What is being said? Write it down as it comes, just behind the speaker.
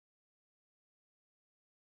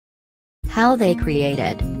How they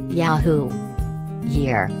created Yahoo.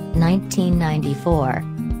 Year 1994.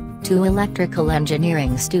 Two electrical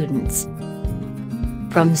engineering students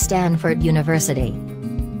from Stanford University,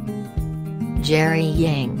 Jerry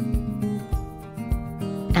Yang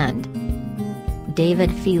and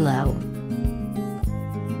David Filo,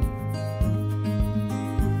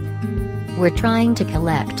 were trying to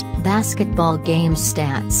collect basketball game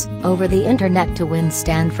stats over the internet to win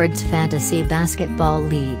Stanford's Fantasy Basketball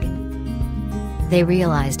League. They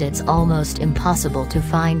realized it's almost impossible to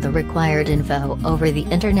find the required info over the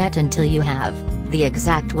internet until you have the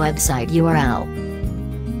exact website URL.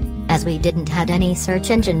 As we didn't had any search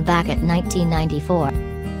engine back at 1994.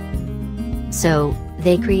 So,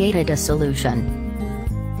 they created a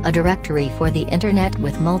solution. A directory for the internet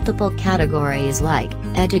with multiple categories like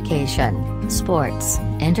education, sports,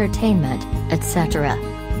 entertainment, etc.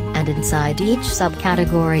 And inside each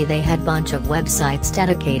subcategory they had bunch of websites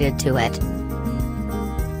dedicated to it.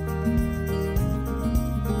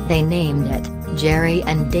 They named it Jerry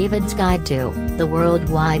and David's Guide to the World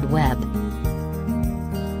Wide Web.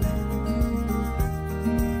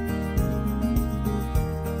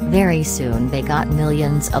 Very soon they got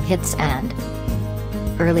millions of hits, and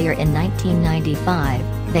earlier in 1995,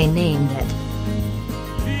 they named it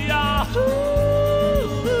Yahoo!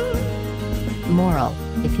 Moral: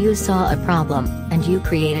 if you saw a problem, and you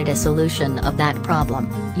created a solution of that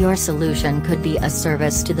problem, your solution could be a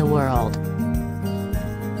service to the world.